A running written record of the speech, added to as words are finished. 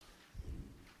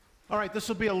All right, this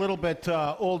will be a little bit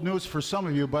old news for some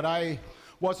of you, but I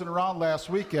wasn't around last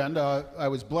weekend. I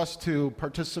was blessed to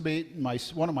participate in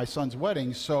one of my son's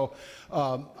weddings, so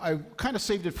I kind of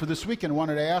saved it for this weekend. I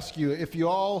wanted to ask you if you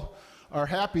all are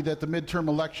happy that the midterm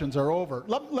elections are over.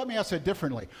 Let me ask that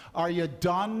differently. Are you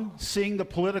done seeing the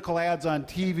political ads on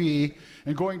TV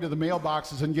and going to the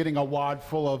mailboxes and getting a wad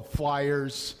full of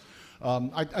flyers?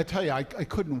 I tell you, I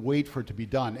couldn't wait for it to be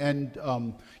done. And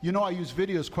you know, I use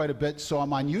videos quite a bit, so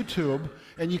I'm on YouTube,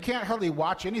 and you can't hardly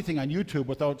watch anything on YouTube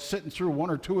without sitting through one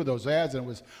or two of those ads.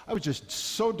 And I was just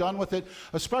so done with it,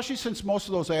 especially since most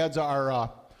of those ads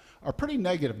are pretty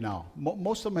negative now.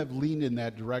 Most of them have leaned in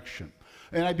that direction.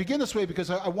 And I begin this way because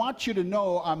I want you to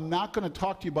know I'm not going to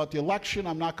talk to you about the election.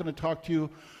 I'm not going to talk to you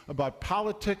about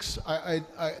politics.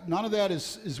 None of that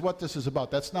is what this is about.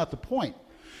 That's not the point.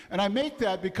 And I make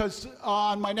that because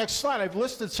on my next slide, I've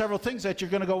listed several things that you're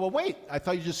going to go, well, wait, I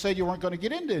thought you just said you weren't going to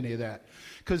get into any of that.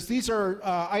 Because these are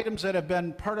items that have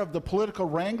been part of the political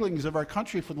wranglings of our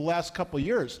country for the last couple of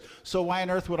years. So why on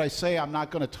earth would I say I'm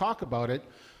not going to talk about it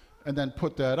and then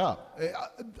put that up?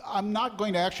 I'm not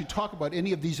going to actually talk about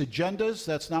any of these agendas.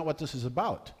 That's not what this is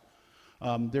about.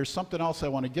 There's something else I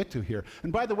want to get to here.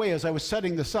 And by the way, as I was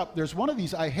setting this up, there's one of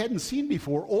these I hadn't seen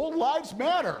before, Old Lives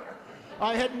Matter.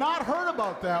 I had not heard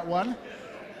about that one.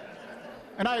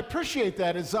 And I appreciate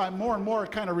that as I'm more and more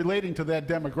kind of relating to that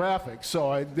demographic.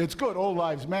 So it's good, Old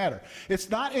Lives Matter.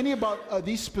 It's not any about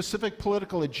these specific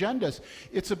political agendas.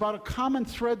 It's about a common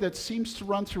thread that seems to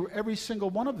run through every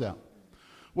single one of them.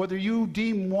 Whether you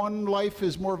deem one life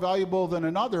is more valuable than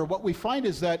another, what we find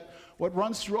is that what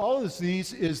runs through all of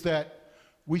these is that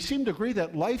we seem to agree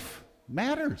that life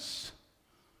matters.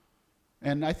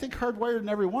 And I think hardwired in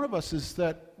every one of us is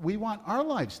that we want our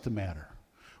lives to matter.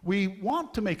 We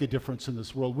want to make a difference in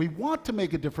this world. We want to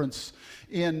make a difference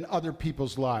in other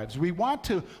people's lives. We want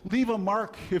to leave a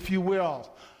mark, if you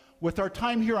will, with our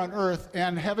time here on earth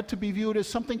and have it to be viewed as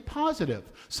something positive,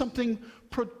 something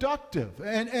productive.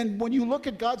 And when you look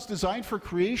at God's design for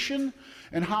creation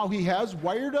and how he has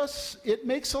wired us, it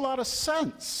makes a lot of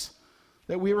sense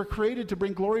that we were created to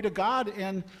bring glory to God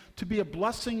and to be a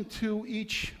blessing to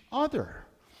each other.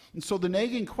 And so the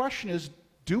nagging question is,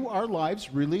 do our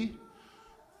lives really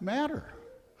matter?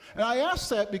 And I ask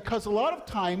that because a lot of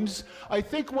times I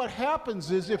think what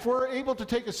happens is if we're able to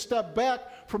take a step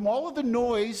back from all of the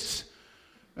noise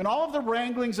and all of the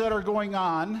wranglings that are going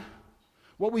on,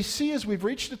 what we see is we've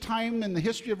reached a time in the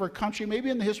history of our country, maybe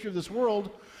in the history of this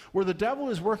world, where the devil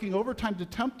is working overtime to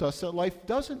tempt us that life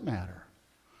doesn't matter.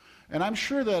 And I'm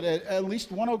sure that at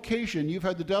least one occasion you've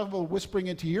had the devil whispering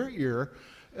into your ear,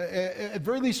 at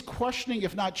very least questioning,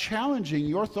 if not challenging,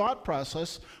 your thought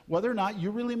process, whether or not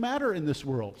you really matter in this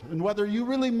world and whether you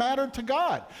really matter to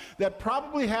God. That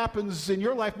probably happens in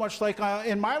your life much like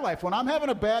in my life. When I'm having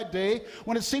a bad day,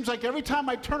 when it seems like every time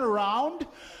I turn around,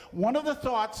 one of the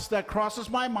thoughts that crosses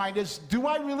my mind is, do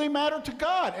I really matter to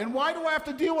God? And why do I have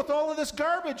to deal with all of this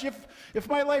garbage if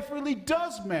my life really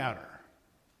does matter?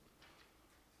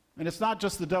 And it's not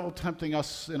just the devil tempting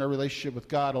us in our relationship with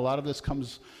God. A lot of this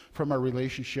comes from our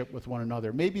relationship with one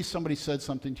another. Maybe somebody said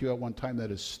something to you at one time that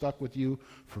has stuck with you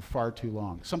for far too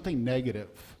long. Something negative.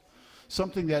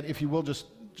 Something that, if you will, just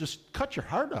cut your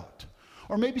heart out.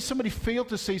 Or maybe somebody failed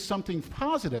to say something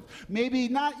positive. Maybe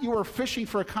not you were fishing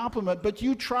for a compliment, but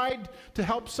you tried to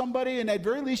help somebody, and at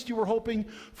very least you were hoping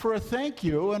for a thank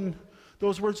you, and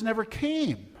those words never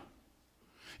came.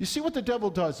 You see, what the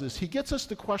devil does is he gets us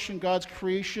to question God's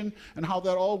creation and how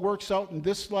that all works out in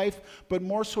this life, but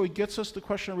more so he gets us to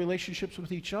question our relationships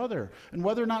with each other and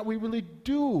whether or not we really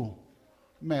do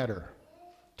matter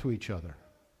to each other.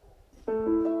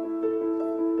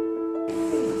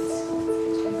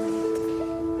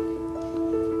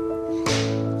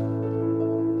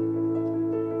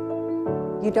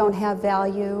 You don't have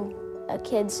value. A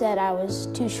kid said I was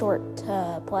too short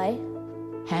to play.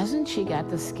 Hasn't she got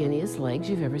the skinniest legs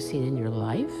you've ever seen in your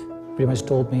life? Pretty much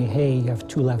told me, hey, you have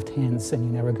two left hands and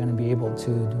you're never going to be able to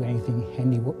do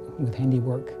anything with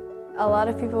handiwork. A lot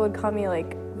of people would call me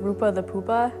like Rupa the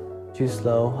Poopa. Too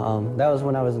slow. That was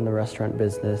when I was in the restaurant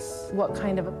business. What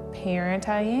kind of a parent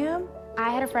I am?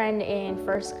 I had a friend in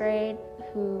first grade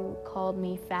who called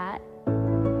me fat.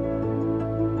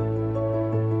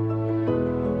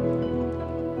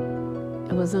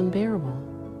 It was unbearable.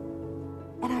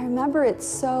 And I remember it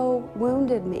so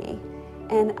wounded me,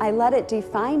 and I let it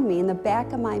define me in the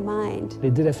back of my mind.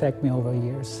 It did affect me over the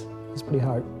years. It was pretty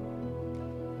hard.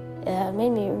 It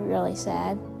made me really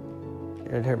sad.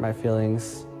 It hurt my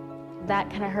feelings.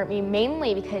 That kind of hurt me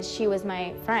mainly because she was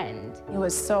my friend. It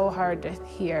was so hard to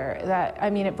hear that. I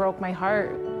mean, it broke my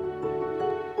heart.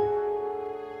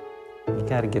 You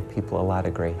got to give people a lot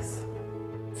of grace.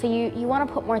 So you want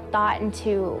to put more thought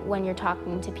into when you're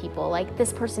talking to people, like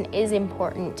this person is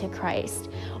important to Christ,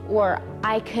 or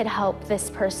I could help this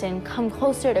person come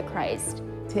closer to Christ.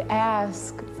 To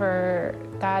ask for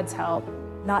God's help.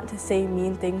 Not to say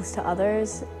mean things to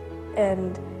others,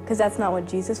 and because that's not what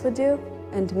Jesus would do.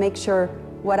 And to make sure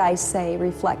what I say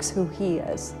reflects who He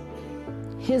is.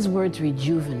 His words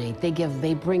rejuvenate,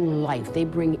 they bring life, they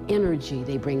bring energy,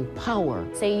 they bring power.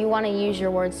 So you want to use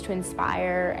your words to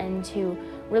inspire and to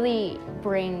really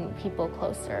bring people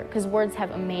closer, because words have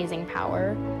amazing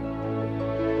power.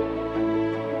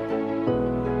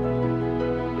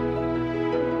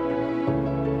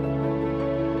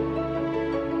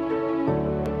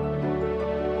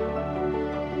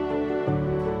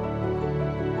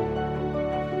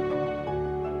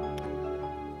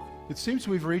 It seems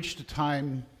we've reached a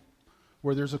time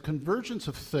where there's a convergence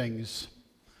of things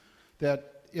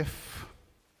that if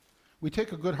we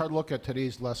take a good hard look at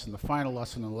today's lesson, the final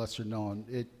lesson in the lesser known,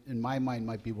 it, in my mind,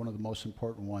 might be one of the most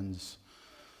important ones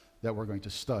that we're going to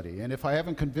study. And if I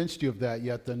haven't convinced you of that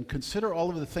yet, then consider all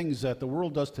of the things that the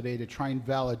world does today to try and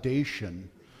validation,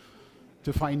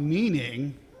 to find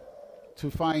meaning, to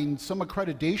find some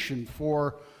accreditation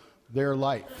for their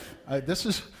life. This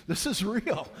is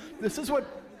real. This is what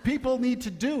people need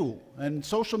to do, and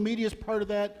social media is part of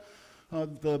that.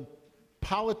 The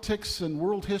politics and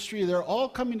world history, they're all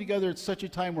coming together at such a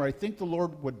time where I think the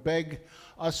Lord would beg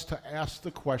us to ask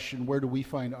the question, where do we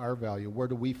find our value? Where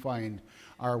do we find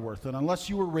our worth? And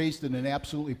unless you were raised in an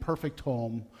absolutely perfect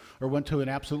home or went to an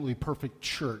absolutely perfect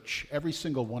church, every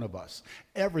single one of us,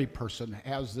 every person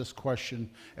has this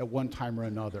question at one time or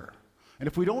another. And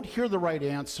if we don't hear the right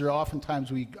answer,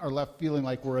 oftentimes we are left feeling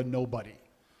like we're a nobody.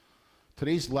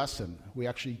 Today's lesson, we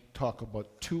actually talk about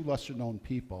two lesser-known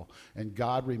people, and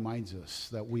God reminds us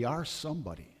that we are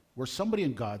somebody. We're somebody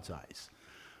in God's eyes.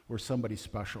 We're somebody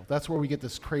special. That's where we get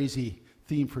this crazy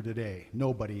theme for today: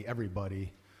 nobody,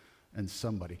 everybody, and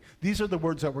somebody. These are the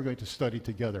words that we're going to study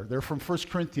together. They're from 1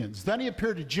 Corinthians. Then he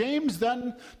appeared to James,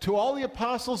 then to all the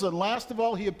apostles, and last of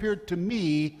all, he appeared to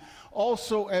me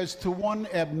also as to one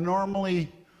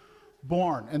abnormally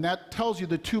born. And that tells you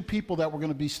the two people that we're going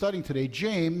to be studying today,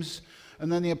 James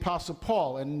and then the Apostle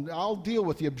Paul. And I'll deal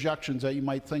with the objections that you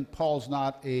might think Paul's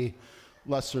not a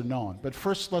lesser known. But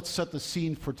first, let's set the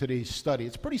scene for today's study.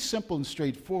 It's pretty simple and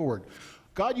straightforward.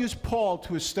 God used Paul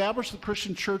to establish the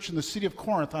Christian church in the city of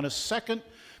Corinth on a second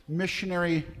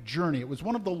missionary journey. It was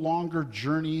one of the longer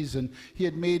journeys, and he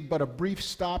had made but a brief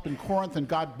stop in Corinth, and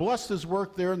God blessed his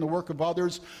work there and the work of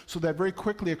others, so that very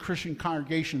quickly a Christian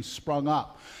congregation sprung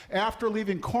up. After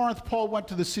leaving Corinth, Paul went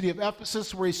to the city of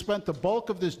Ephesus, where he spent the bulk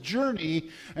of this journey,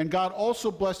 and God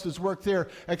also blessed his work there,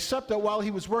 except that while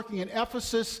he was working in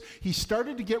Ephesus, he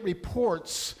started to get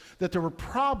reports that there were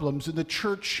problems in the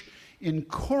church in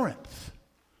Corinth.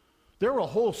 There were a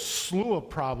whole slew of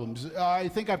problems. I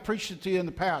think I've preached it to you in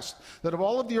the past, that of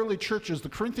all of the early churches, the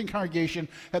Corinthian congregation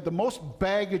had the most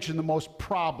baggage and the most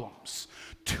problems.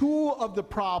 Two of the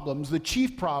problems, the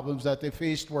chief problems that they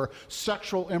faced, were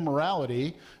sexual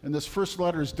immorality, and this first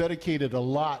letter is dedicated a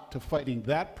lot to fighting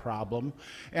that problem.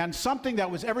 And something that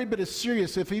was every bit as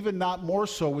serious, if even not more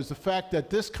so, was the fact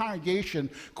that this congregation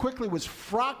quickly was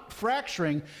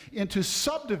fracturing into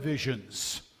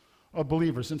subdivisions of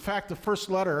believers. In fact, the first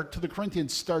letter to the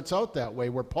Corinthians starts out that way,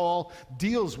 where Paul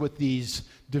deals with these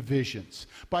divisions.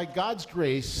 By God's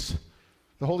grace,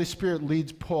 the Holy Spirit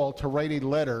leads Paul to write a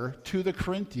letter to the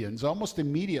Corinthians almost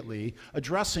immediately,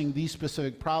 addressing these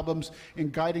specific problems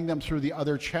and guiding them through the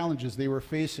other challenges they were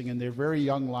facing in their very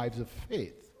young lives of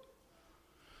faith.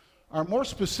 Our more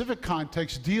specific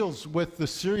context deals with the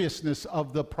seriousness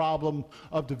of the problem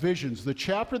of divisions. The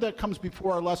chapter that comes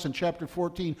before our lesson, chapter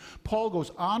 14, Paul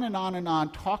goes on and on and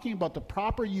on, talking about the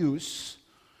proper use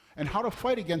and how to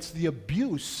fight against the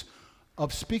abuse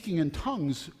of speaking in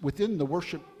tongues within the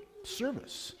worship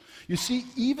service. You see,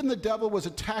 even the devil was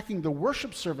attacking the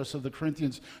worship service of the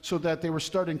Corinthians, so that they were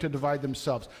starting to divide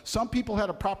themselves. Some people had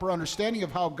a proper understanding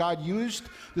of how God used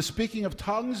the speaking of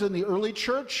tongues in the early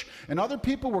church, and other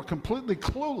people were completely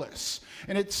clueless.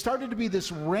 And it started to be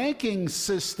this ranking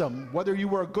system. Whether you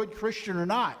were a good Christian or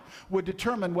not would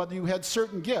determine whether you had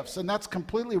certain gifts, and that's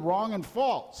completely wrong and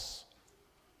false.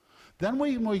 Then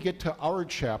when we get to our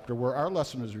chapter, where our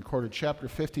lesson is recorded, chapter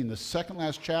 15, the second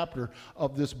last chapter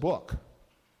of this book,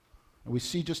 and we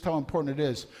see just how important it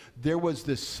is. There was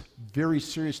this very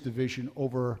serious division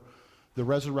over the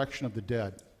resurrection of the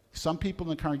dead. Some people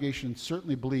in the congregation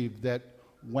certainly believe that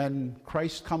when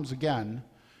Christ comes again,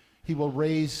 he will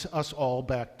raise us all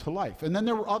back to life. And then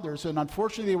there were others, and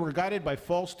unfortunately they were guided by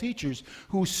false teachers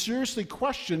who seriously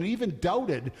questioned and even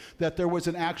doubted that there was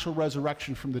an actual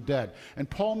resurrection from the dead. And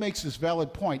Paul makes this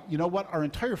valid point. You know what? Our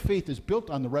entire faith is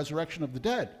built on the resurrection of the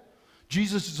dead.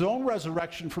 Jesus' own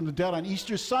resurrection from the dead on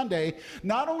Easter Sunday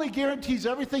not only guarantees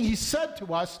everything he said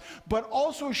to us, but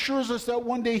also assures us that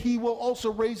one day he will also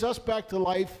raise us back to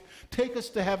life, take us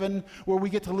to heaven, where we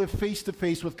get to live face to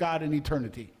face with God in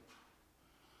eternity.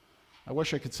 I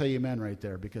wish I could say amen right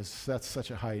there, because that's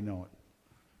such a high note.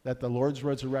 That the Lord's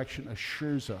resurrection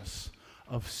assures us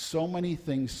of so many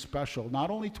things special, not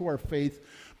only to our faith,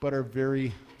 but our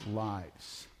very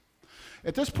lives.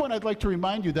 At this point, I'd like to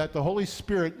remind you that the Holy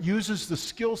Spirit uses the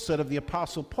skill set of the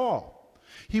Apostle Paul.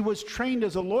 He was trained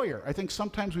as a lawyer. I think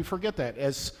sometimes we forget that.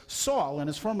 As Saul in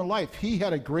his former life, he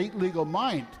had a great legal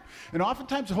mind. And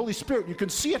oftentimes the Holy Spirit, you can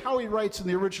see it how he writes in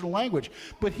the original language,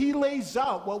 but he lays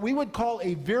out what we would call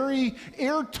a very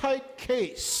airtight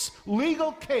case,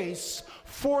 legal case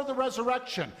for the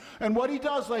resurrection. And what he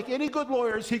does, like any good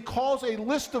lawyer, is he calls a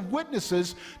list of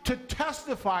witnesses to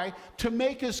testify to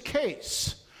make his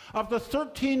case. Of the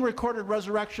 13 recorded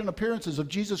resurrection appearances of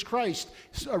Jesus Christ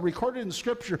recorded in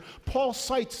Scripture, Paul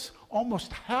cites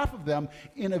almost half of them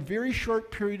in a very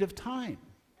short period of time.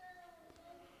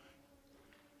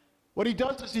 What he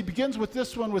does is he begins with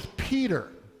this one with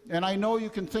Peter. And I know you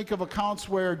can think of accounts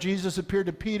where Jesus appeared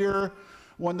to Peter.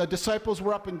 When the disciples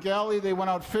were up in Galilee, they went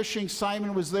out fishing.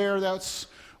 Simon was there. That's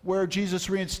where Jesus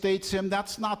reinstates him.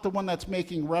 That's not the one that's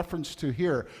making reference to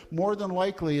here. More than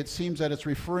likely, it seems that it's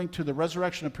referring to the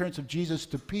resurrection appearance of Jesus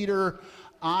to Peter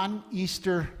on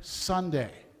Easter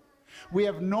Sunday. We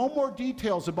have no more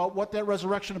details about what that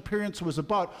resurrection appearance was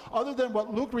about, other than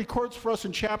what Luke records for us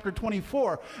in chapter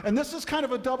 24. And this is kind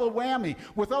of a double whammy.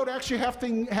 Without actually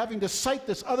having to cite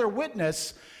this other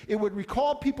witness, it would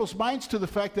recall people's minds to the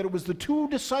fact that it was the two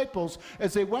disciples,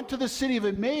 as they went to the city of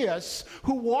Emmaus,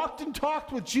 who walked and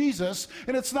talked with Jesus.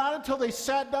 And it's not until they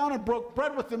sat down and broke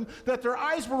bread with him that their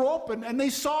eyes were open and they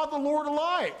saw the Lord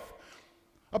alive.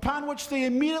 Upon which they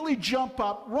immediately jump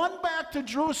up, run back to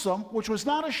Jerusalem, which was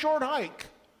not a short hike,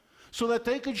 so that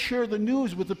they could share the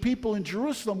news with the people in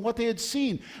Jerusalem, what they had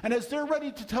seen. And as they're ready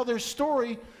to tell their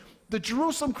story, the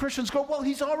Jerusalem Christians go, well,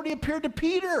 he's already appeared to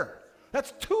Peter.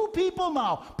 That's two people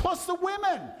now, plus the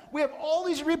women. We have all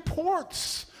these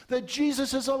reports that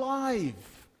Jesus is alive.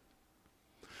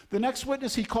 The next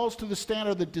witness he calls to the stand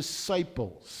are the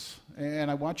disciples.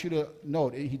 And I want you to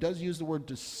note, he does use the word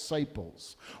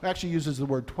disciples. He actually uses the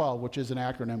word 12, which is an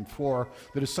acronym for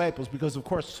the disciples, because, of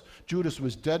course, Judas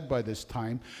was dead by this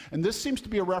time. And this seems to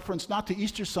be a reference not to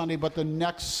Easter Sunday, but the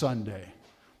next Sunday.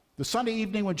 The Sunday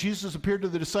evening when Jesus appeared to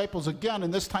the disciples again,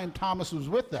 and this time Thomas was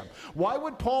with them. Why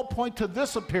would Paul point to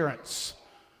this appearance?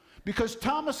 Because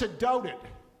Thomas had doubted.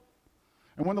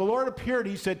 And when the Lord appeared,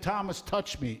 he said, Thomas,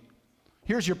 touch me.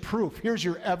 Here's your proof. Here's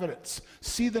your evidence.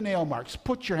 See the nail marks.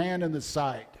 Put your hand in the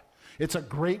side. It's a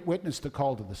great witness to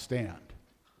call to the stand.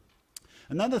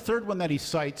 And then the third one that he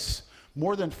cites,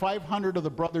 more than 500 of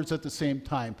the brothers at the same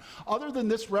time. Other than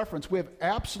this reference, we have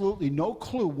absolutely no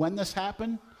clue when this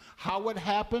happened, how it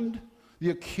happened, the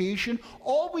occasion.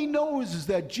 All we know is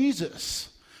that Jesus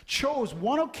chose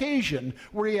one occasion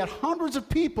where he had hundreds of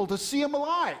people to see him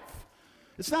alive.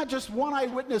 It's not just one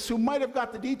eyewitness who might have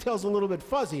got the details a little bit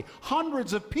fuzzy.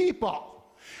 Hundreds of people.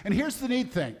 And here's the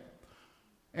neat thing.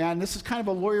 And this is kind of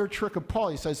a lawyer trick of Paul.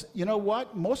 He says, you know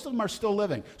what? Most of them are still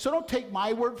living. So don't take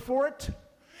my word for it.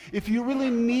 If you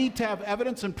really need to have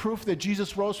evidence and proof that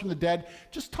Jesus rose from the dead,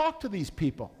 just talk to these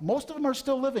people. Most of them are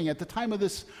still living at the time of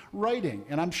this writing.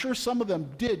 And I'm sure some of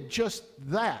them did just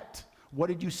that. What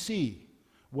did you see?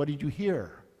 What did you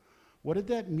hear? What did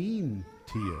that mean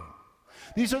to you?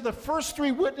 These are the first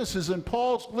three witnesses in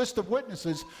Paul's list of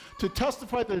witnesses to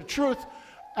testify to the truth,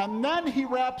 and then he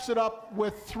wraps it up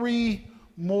with three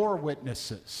more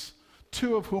witnesses,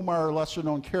 two of whom are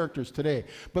lesser-known characters today.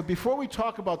 But before we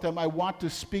talk about them, I want to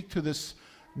speak to this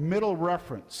middle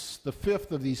reference, the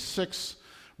fifth of these six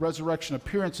resurrection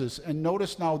appearances, and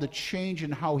notice now the change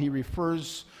in how he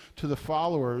refers to the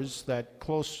followers, that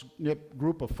close-knit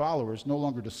group of followers, no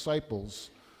longer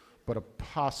disciples, but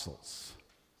apostles.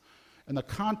 And the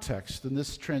context in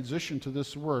this transition to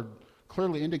this word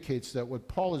clearly indicates that what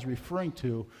Paul is referring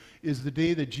to is the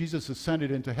day that Jesus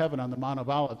ascended into heaven on the Mount of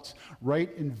Olives, right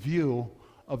in view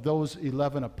of those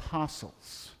 11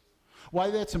 apostles. Why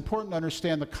that's important to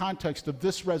understand the context of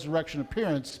this resurrection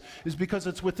appearance is because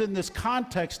it's within this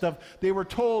context of they were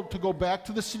told to go back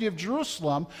to the city of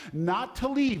Jerusalem, not to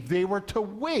leave. They were to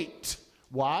wait.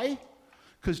 Why?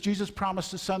 because Jesus promised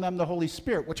to send them the Holy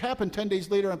Spirit, which happened 10 days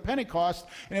later on Pentecost,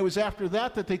 and it was after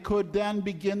that that they could then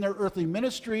begin their earthly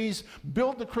ministries,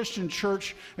 build the Christian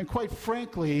church, and quite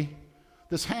frankly,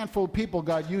 this handful of people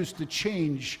God used to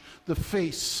change the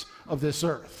face of this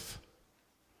earth.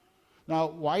 Now,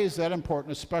 why is that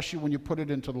important, especially when you put it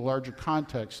into the larger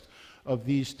context of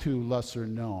these two lesser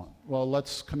known? Well,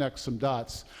 let's connect some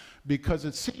dots, because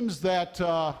it seems that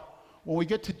when we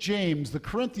get to James, the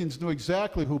Corinthians knew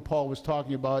exactly who Paul was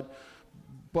talking about,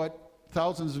 but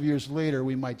thousands of years later,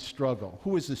 we might struggle.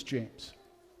 Who is this James?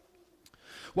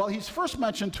 Well, he's first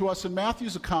mentioned to us in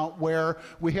Matthew's account, where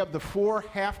we have the four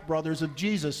half-brothers of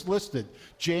Jesus listed: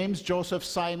 James, Joseph,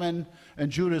 Simon, and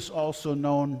Judas, also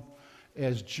known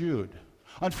as Jude.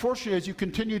 Unfortunately, as you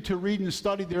continue to read and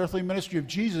study the earthly ministry of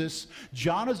Jesus,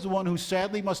 John is the one who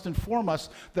sadly must inform us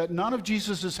that none of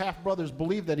Jesus' half-brothers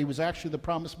believed that he was actually the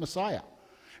promised Messiah.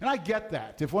 And I get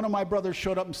that. If one of my brothers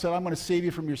showed up and said, "I'm going to save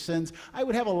you from your sins," I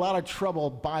would have a lot of trouble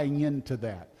buying into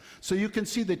that. So you can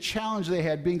see the challenge they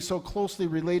had being so closely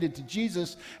related to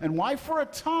Jesus, and why for a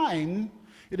time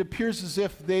it appears as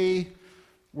if they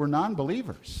were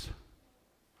non-believers.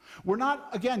 We're not,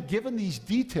 again, given these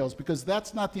details because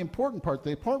that's not the important part.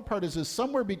 The important part is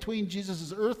somewhere between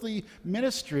Jesus' earthly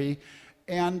ministry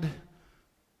and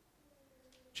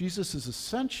Jesus'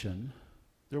 ascension,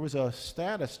 there was a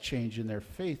status change in their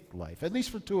faith life, at least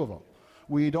for two of them.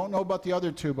 We don't know about the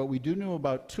other two, but we do know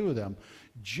about two of them.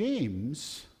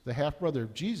 James, the half-brother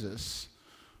of Jesus,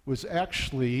 was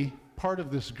actually part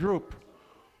of this group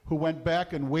who went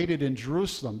back and waited in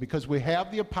Jerusalem, because we have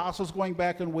the apostles going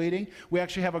back and waiting. We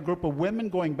actually have a group of women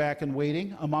going back and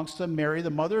waiting, amongst them Mary, the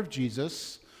mother of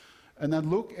Jesus. And then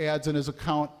Luke adds in his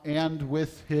account, "and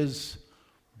with his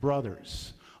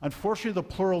brothers." Unfortunately, the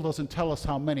plural doesn't tell us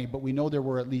how many, but we know there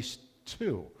were at least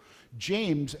two.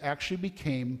 James actually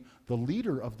became the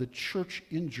leader of the church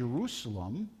in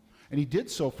Jerusalem, and he did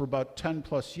so for about 10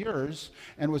 plus years,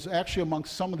 and was actually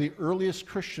amongst some of the earliest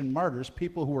Christian martyrs,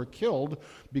 people who were killed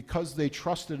because they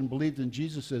trusted and believed in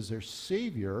Jesus as their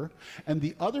Savior. And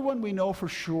the other one we know for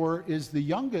sure is the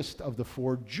youngest of the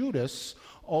four, Judas,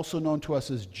 also known to us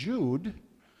as Jude,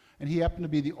 and he happened to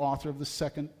be the author of the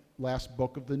second last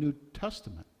book of the New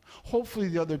Testament. Hopefully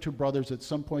the other two brothers, at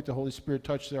some point the Holy Spirit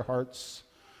touched their hearts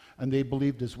and they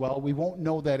believed as well. We won't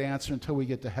know that answer until we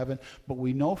get to heaven, but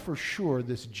we know for sure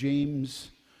this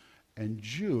James and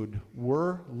Jude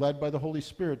were led by the Holy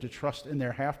Spirit to trust in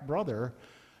their half-brother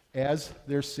as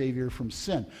their Savior from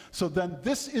sin. So then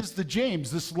this is the James,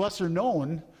 this lesser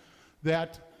known,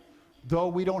 that though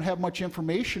we don't have much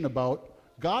information about,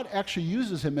 God actually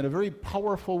uses him in a very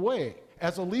powerful way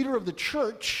as a leader of the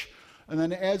church, and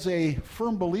then as a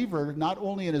firm believer, not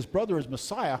only in his brother as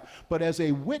Messiah, but as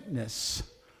a witness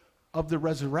of the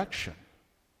resurrection.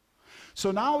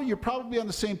 So now you're probably on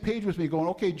the same page with me going,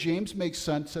 okay, James makes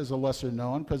sense as a lesser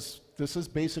known because this is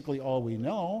basically all we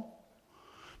know.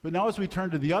 But now as we turn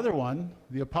to the other one,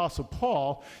 the Apostle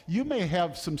Paul, you may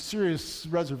have some serious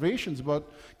reservations about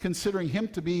considering him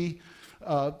to be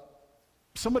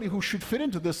somebody who should fit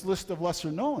into this list of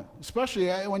lesser known, especially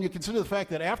when you consider the fact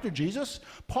that after Jesus,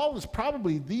 Paul is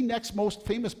probably the next most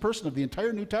famous person of the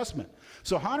entire New Testament.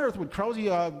 So how on earth would Krause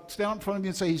stand in front of me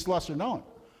and say he's lesser known?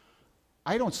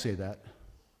 I don't say that.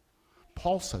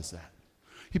 Paul says that.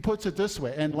 He puts it this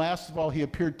way, and last of all, he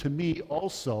appeared to me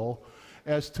also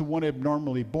as to one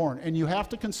abnormally born. And you have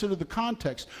to consider the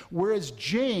context. Whereas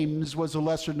James was a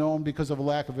lesser known because of a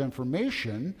lack of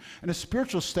information and a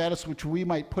spiritual status which we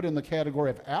might put in the category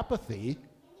of apathy,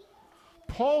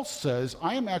 Paul says,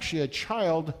 I am actually a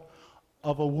child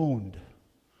of a wound.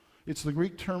 It's the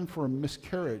Greek term for a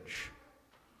miscarriage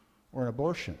or an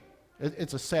abortion.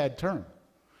 It's a sad term.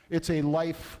 It's a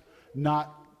life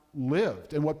not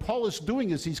lived. And what Paul is doing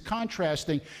is he's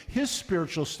contrasting his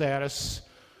spiritual status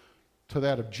to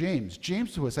that of James.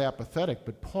 James was apathetic,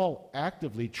 but Paul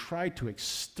actively tried to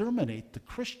exterminate the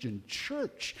Christian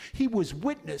church. He was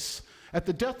witness at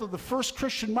the death of the first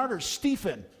Christian martyr,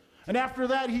 Stephen. And after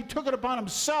that, he took it upon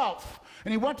himself,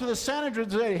 and he went to the Sanhedrin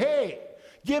and said, hey,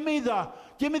 give me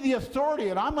the authority,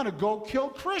 and I'm going to go kill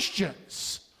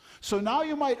Christians. So now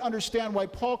you might understand why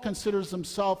Paul considers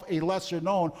himself a lesser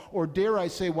known, or dare I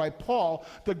say why Paul,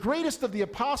 the greatest of the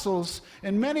apostles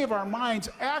in many of our minds,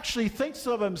 actually thinks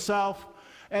of himself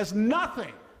as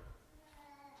nothing.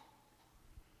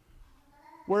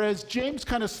 Whereas James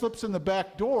kind of slips in the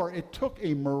back door, it took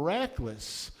a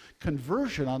miraculous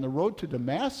conversion on the road to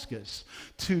Damascus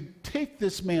to take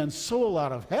this man's soul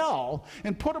out of hell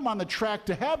and put him on the track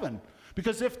to heaven.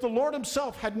 Because if the Lord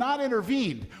himself had not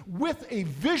intervened with a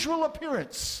visual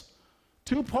appearance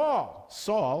to Paul,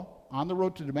 Saul, on the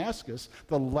road to Damascus,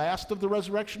 the last of the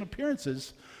resurrection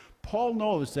appearances, Paul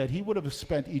knows that he would have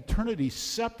spent eternity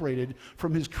separated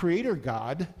from his creator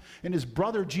God and his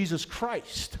brother Jesus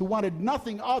Christ, who wanted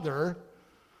nothing other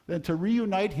than to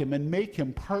reunite him and make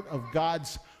him part of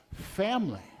God's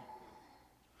family.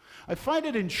 I find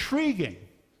it intriguing,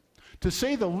 to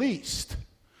say the least,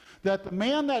 that the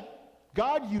man that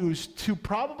God used to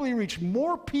probably reach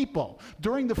more people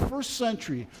during the first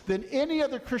century than any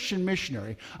other Christian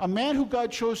missionary, a man who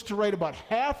God chose to write about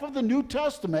half of the New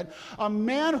Testament, a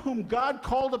man whom God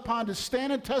called upon to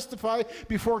stand and testify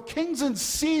before kings and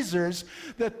Caesars,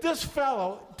 that this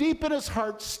fellow, deep in his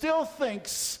heart, still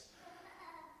thinks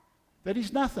that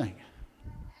he's nothing.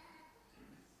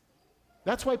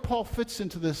 That's why Paul fits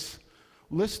into this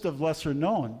list of lesser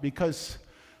known, because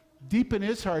deep in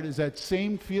his heart is that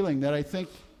same feeling that I think,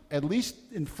 at least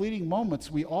in fleeting moments,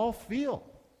 we all feel.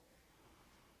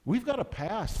 We've got a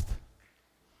past.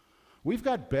 We've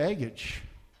got baggage.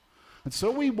 And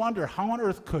so we wonder, how on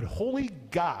earth could holy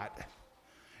God,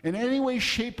 in any way,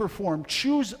 shape, or form,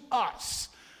 choose us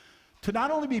to not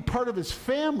only be part of his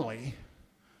family,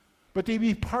 but to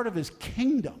be part of his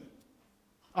kingdom?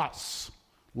 Us,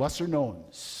 lesser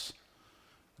knowns.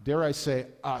 Dare I say,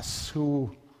 us,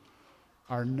 who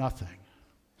are nothing.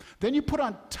 Then you put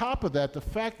on top of that the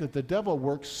fact that the devil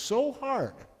works so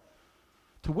hard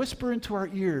to whisper into our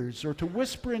ears or to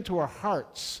whisper into our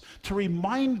hearts to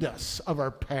remind us of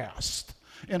our past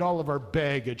and all of our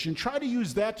baggage, and try to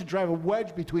use that to drive a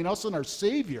wedge between us and our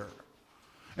Savior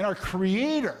and our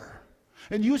Creator.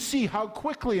 And you see how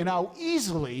quickly and how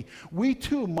easily we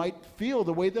too might feel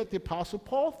the way that the Apostle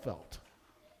Paul felt.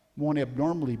 One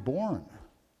abnormally born.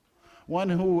 One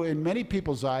who, in many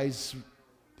people's eyes,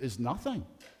 is nothing.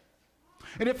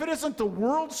 And if it isn't the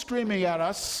world screaming at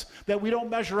us that we don't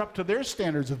measure up to their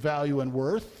standards of value and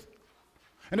worth,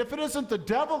 and if it isn't the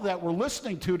devil that we're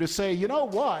listening to say, you know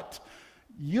what,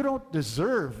 you don't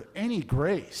deserve any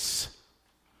grace,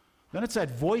 then it's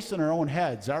that voice in our own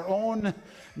heads, our own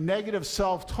negative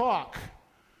self-talk,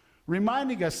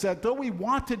 reminding us that though we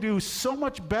want to do so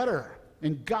much better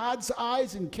in God's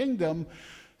eyes and kingdom,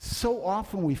 so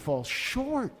often we fall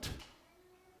short.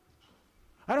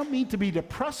 I don't mean to be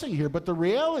depressing here, but the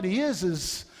reality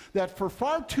is that for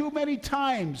far too many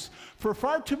times, for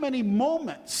far too many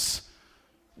moments,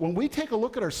 when we take a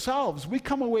look at ourselves, we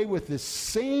come away with this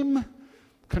same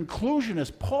conclusion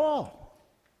as Paul.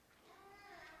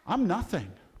 I'm nothing.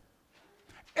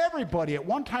 Everybody at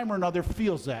one time or another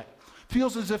feels that.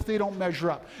 Feels as if they don't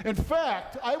measure up. In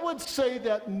fact, I would say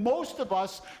that most of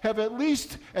us have at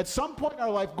least at some point in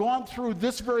our life gone through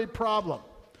this very problem.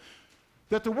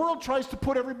 That the world tries to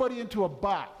put everybody into a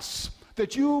box.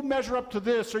 That you measure up to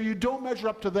this or you don't measure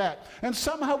up to that. And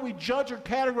somehow we judge or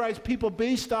categorize people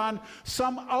based on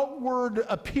some outward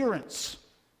appearance.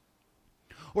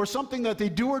 Or something that they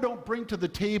do or don't bring to the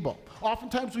table.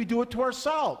 Oftentimes we do it to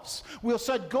ourselves. We'll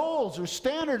set goals or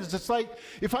standards. It's like,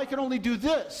 if I can only do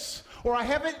this, or I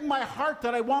have it in my heart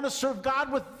that I want to serve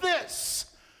God with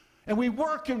this. And we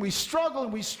work and we struggle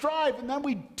and we strive, and then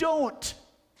we don't.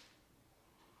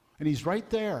 And he's right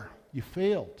there. You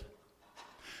failed.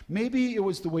 Maybe it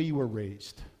was the way you were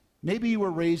raised. Maybe you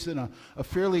were raised in a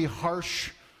fairly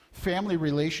harsh family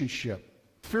relationship,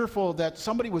 fearful that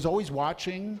somebody was always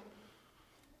watching,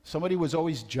 somebody was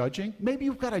always judging. Maybe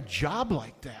you've got a job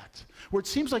like that, where it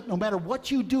seems like no matter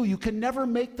what you do, you can never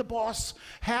make the boss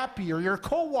happy, or your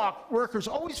co-workers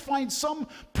always find some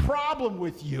problem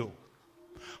with you.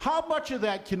 How much of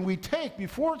that can we take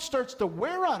before it starts to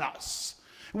wear on us?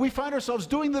 We find ourselves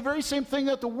doing the very same thing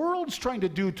that the world's trying to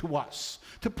do to us,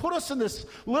 to put us in this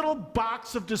little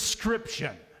box of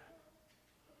description.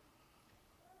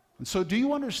 And so do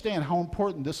you understand how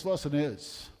important this lesson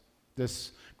is?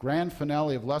 This grand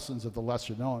finale of lessons of the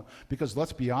lesser known, because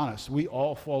let's be honest, we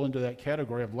all fall into that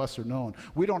category of lesser known.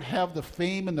 We don't have the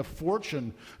fame and the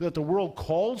fortune that the world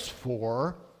calls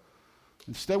for.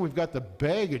 Instead, we've got the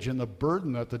baggage and the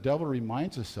burden that the devil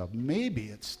reminds us of. Maybe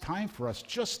it's time for us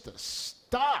just to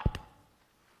stop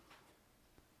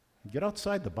and get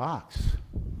outside the box.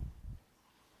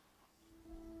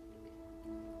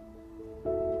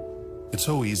 It's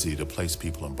so easy to place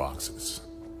people in boxes.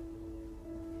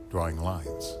 Drawing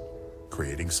lines,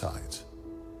 creating sides.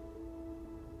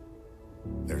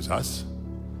 There's us,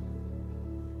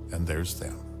 and there's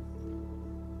them.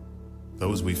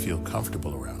 Those we feel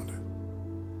comfortable around,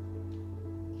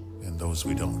 and those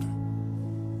we don't.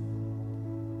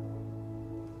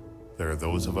 There are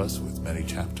those of us with many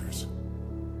chapters,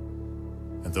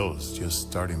 and those just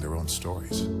starting their own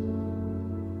stories.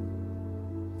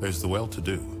 There's the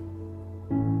well-to-do,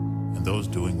 and those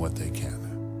doing what they can.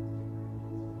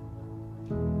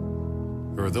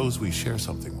 There are those we share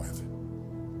something with,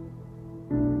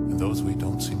 and those we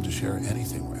don't seem to share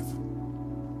anything with.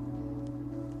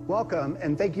 Welcome,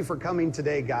 and thank you for coming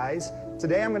today, guys.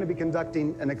 Today I'm going to be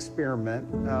conducting an experiment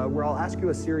where I'll ask you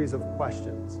a series of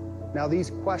questions. Now, these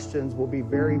questions will be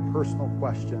very personal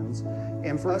questions,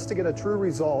 and for us to get a true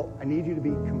result, I need you to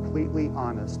be completely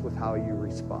honest with how you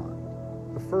respond.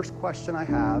 The first question I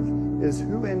have is,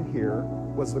 who in here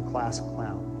was the class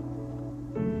clown?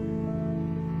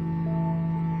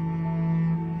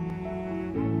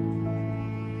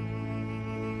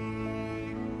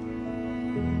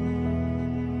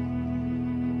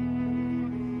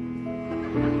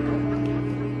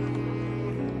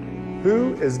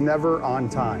 Who is never on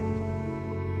time?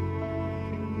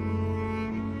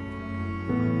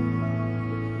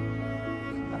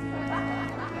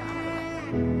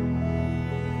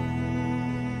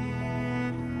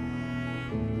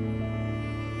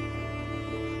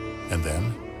 And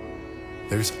then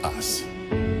there's us,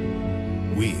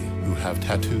 we who have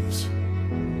tattoos.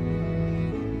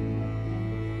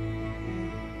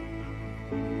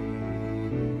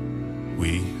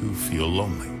 We who feel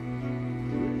lonely.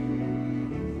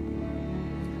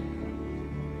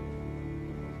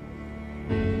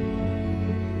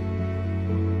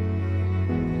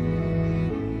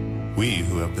 We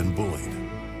who have been bullied.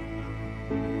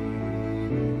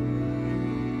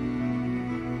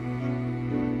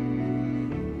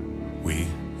 We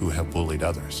who have bullied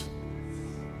others.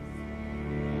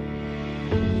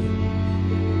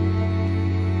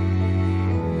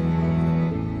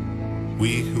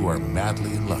 We who are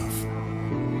madly in love.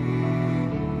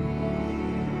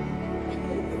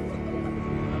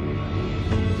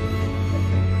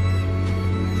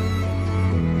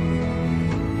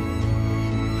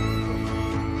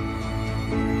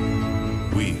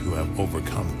 We who have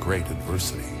overcome great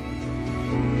adversity.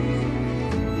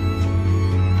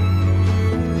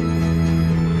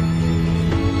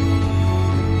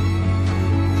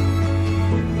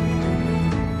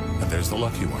 And there's the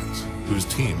lucky ones, whose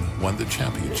team won the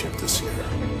championship this year.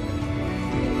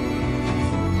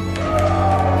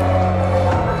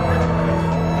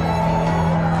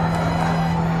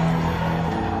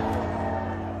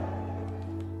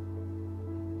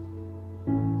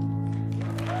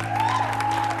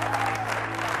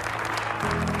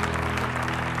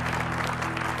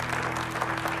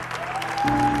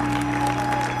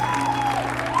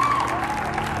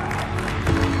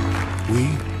 We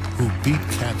who beat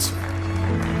cancer.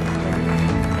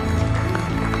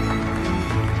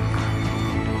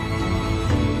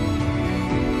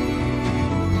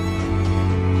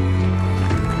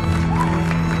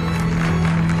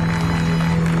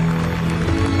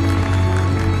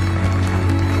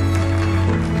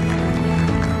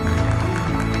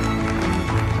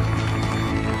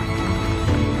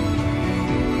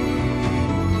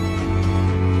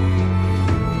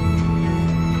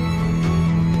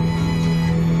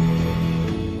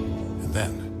 And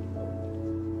then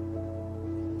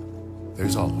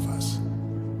there's all of us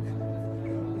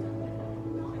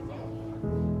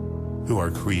who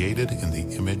are created in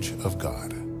the image of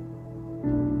God.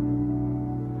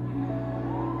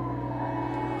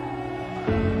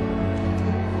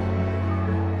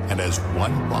 And as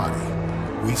one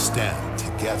body, we stand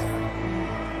together,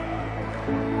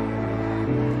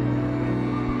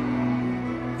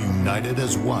 united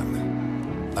as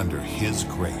one under His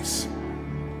grace.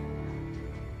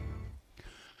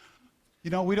 You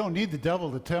know, we don't need the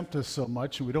devil to tempt us so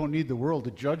much, and we don't need the world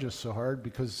to judge us so hard,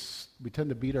 because we tend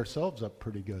to beat ourselves up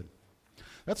pretty good.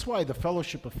 That's why the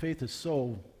fellowship of faith is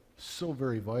so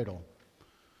very vital.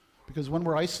 Because when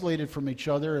we're isolated from each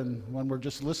other and when we're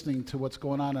just listening to what's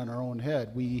going on in our own head,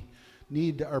 we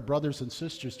need our brothers and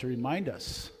sisters to remind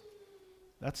us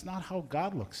that's not how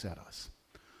God looks at us.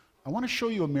 I want to show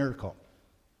you a miracle.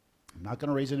 I'm not going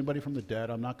to raise anybody from the dead.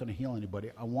 I'm not going to heal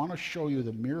anybody. I want to show you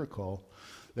the miracle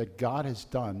that God has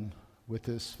done with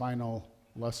this final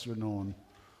lesser-known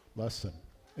lesson.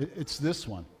 It's this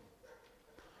one.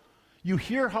 You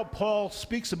hear how Paul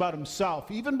speaks about himself,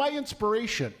 even by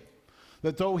inspiration,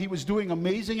 that though he was doing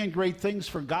amazing and great things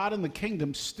for God and the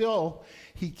kingdom, still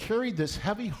he carried this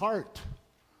heavy heart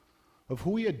of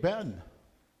who he had been.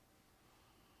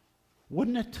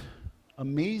 Wouldn't it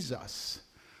amaze us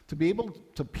to be able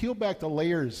to peel back the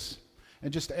layers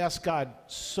and just ask God,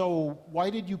 so why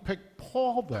did you pick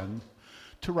Paul then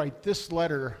to write this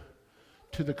letter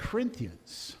to the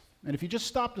Corinthians? And if you just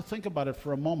stop to think about it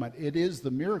for a moment, it is the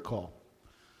miracle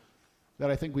that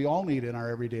I think we all need in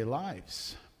our everyday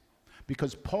lives.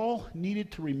 Because Paul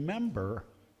needed to remember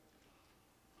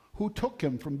who took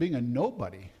him from being a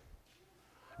nobody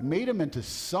and made him into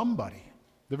somebody.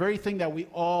 The very thing that we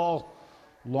all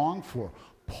long for.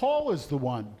 Paul is the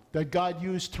one that God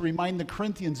used to remind the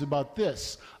Corinthians about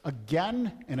this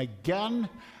again and again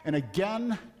and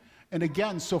again and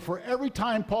again. So for every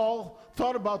time Paul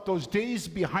thought about those days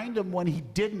behind him when he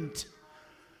didn't,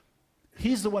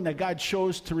 he's the one that God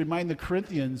chose to remind the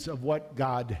Corinthians of what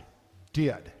God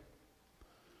did.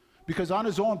 Because on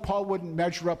his own, Paul wouldn't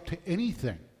measure up to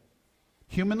anything,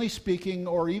 humanly speaking,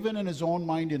 or even in his own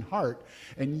mind and heart.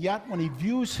 And yet, when he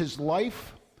views his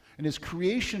life and his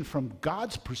creation from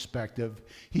God's perspective,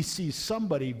 he sees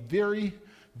somebody very,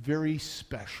 very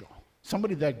special.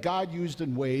 Somebody that God used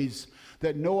in ways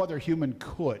that no other human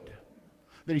could.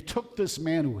 That he took this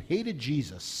man who hated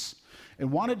Jesus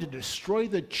and wanted to destroy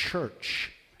the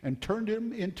church and turned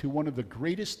him into one of the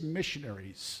greatest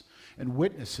missionaries and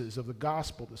witnesses of the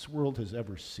gospel this world has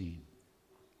ever seen.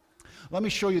 Let me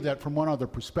show you that from one other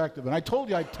perspective. And I told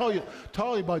you I'd tell you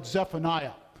about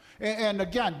Zephaniah. And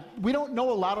again, we don't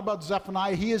know a lot about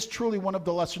Zephaniah. He is truly one of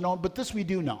the lesser known, but this we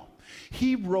do know.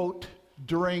 He wrote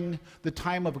during the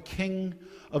time of a king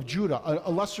of Judah,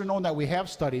 a lesser known that we have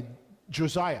studied,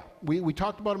 Josiah. We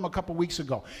talked about him a couple weeks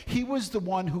ago. He was the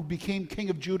one who became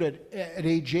king of Judah at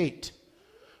age 8.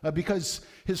 Because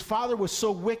his father was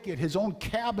so wicked, his own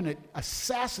cabinet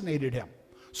assassinated him.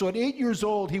 So at 8 years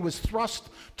old, he was thrust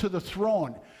to the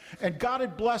throne. And God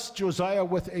had blessed Josiah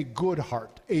with a good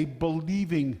heart, a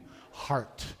believing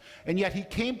heart. And yet he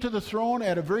came to the throne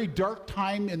at a very dark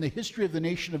time in the history of the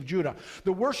nation of Judah.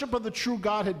 The worship of the true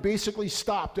God had basically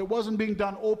stopped. It wasn't being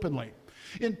done openly.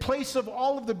 In place of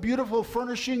all of the beautiful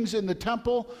furnishings in the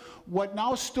temple, what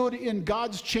now stood in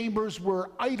God's chambers were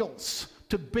idols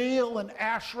to Baal and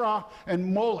Asherah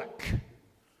and Moloch.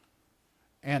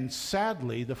 And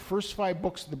sadly, the first 5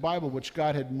 books of the Bible which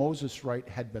God had Moses write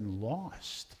had been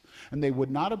lost. And they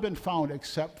would not have been found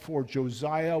except for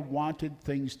Josiah wanted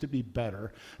things to be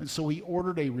better. And so he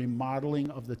ordered a remodeling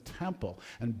of the temple.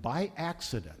 And by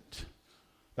accident,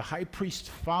 the high priest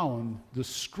found the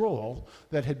scroll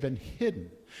that had been hidden.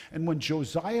 And when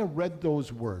Josiah read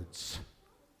those words,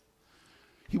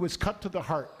 he was cut to the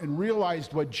heart and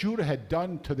realized what Judah had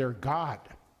done to their God.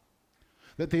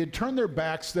 That they had turned their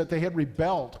backs, that they had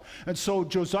rebelled. And so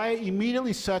Josiah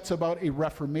immediately sets about a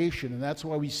reformation. And that's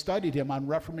why we studied him on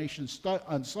Reformation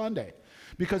on Sunday.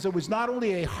 Because it was not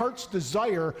only a heart's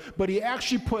desire, but he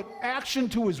actually put action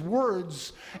to his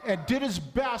words and did his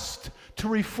best to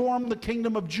reform the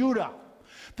kingdom of Judah.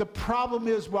 The problem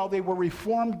is, while they were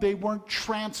reformed, they weren't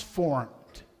transformed.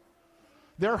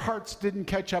 Their hearts didn't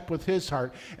catch up with his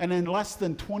heart. And in less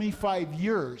than 25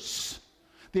 years,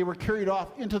 they were carried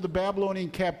off into the Babylonian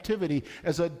captivity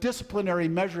as a disciplinary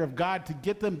measure of God to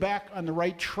get them back on the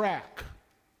right track.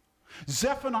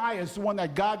 Zephaniah is the one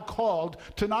that God called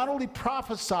to not only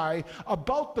prophesy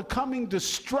about the coming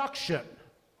destruction,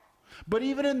 but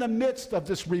even in the midst of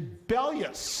this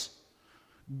rebellious,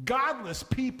 godless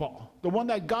people, the one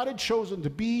that God had chosen to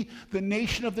be the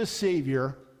nation of the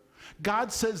Savior,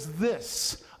 God says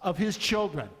this of his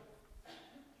children: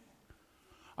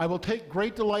 I will take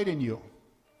great delight in you.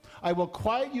 I will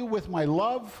quiet you with my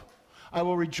love. I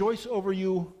will rejoice over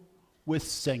you with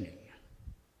singing.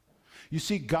 You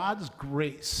see, God's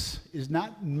grace is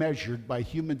not measured by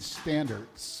human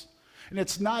standards, and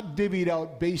it's not divvied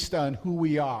out based on who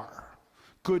we are.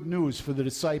 Good news for the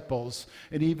disciples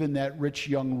and even that rich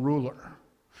young ruler.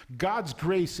 God's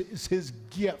grace is his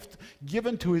gift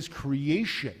given to his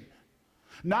creation,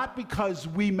 not because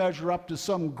we measure up to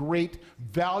some great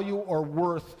value or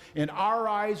worth in our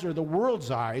eyes or the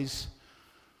world's eyes,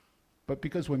 but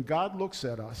because when God looks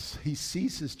at us, he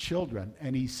sees his children,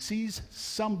 and he sees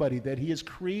somebody that he has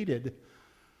created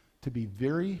to be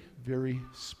very, very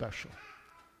special.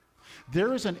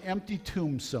 There is an empty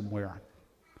tomb somewhere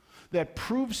that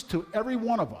proves to every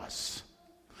one of us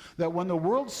that when the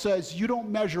world says you don't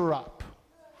measure up,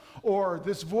 or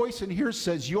this voice in here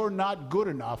says you're not good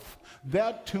enough,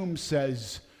 that tomb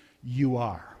says you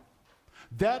are.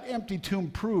 That empty tomb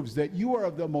proves that you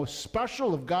are the most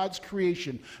special of God's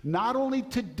creation, not only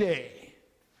today,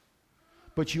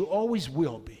 but you always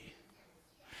will be.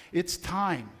 It's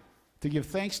time to give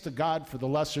thanks to God for the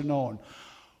lesser known,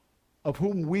 of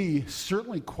whom we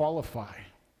certainly qualify,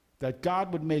 that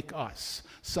God would make us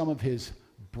some of his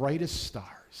brightest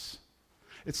stars.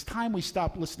 It's time we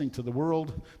stop listening to the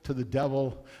world, to the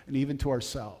devil, and even to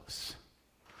ourselves,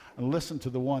 and listen to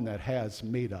the one that has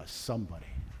made us somebody.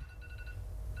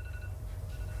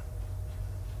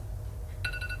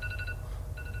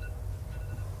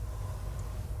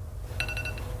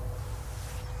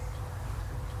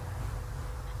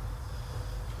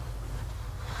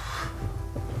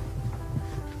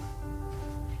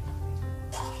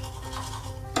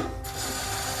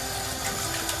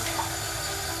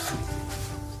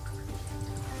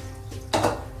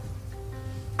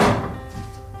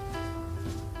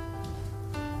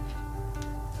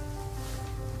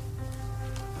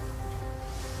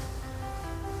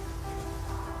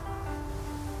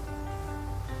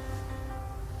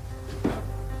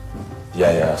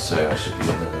 Yeah, so I should be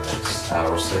in the next hour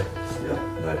or so. Yeah,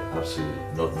 no, absolutely,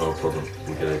 no problem.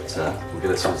 We'll get it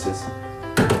sorted.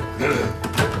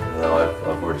 No,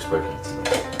 I've already spoken to them,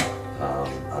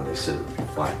 and they said it would be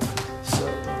fine. So,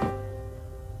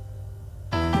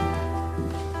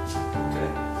 okay.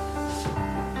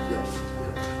 Yeah.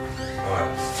 All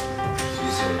right. See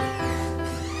you soon.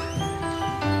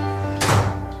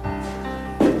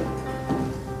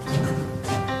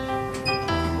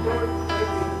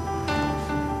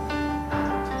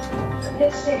 The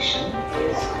next station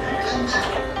is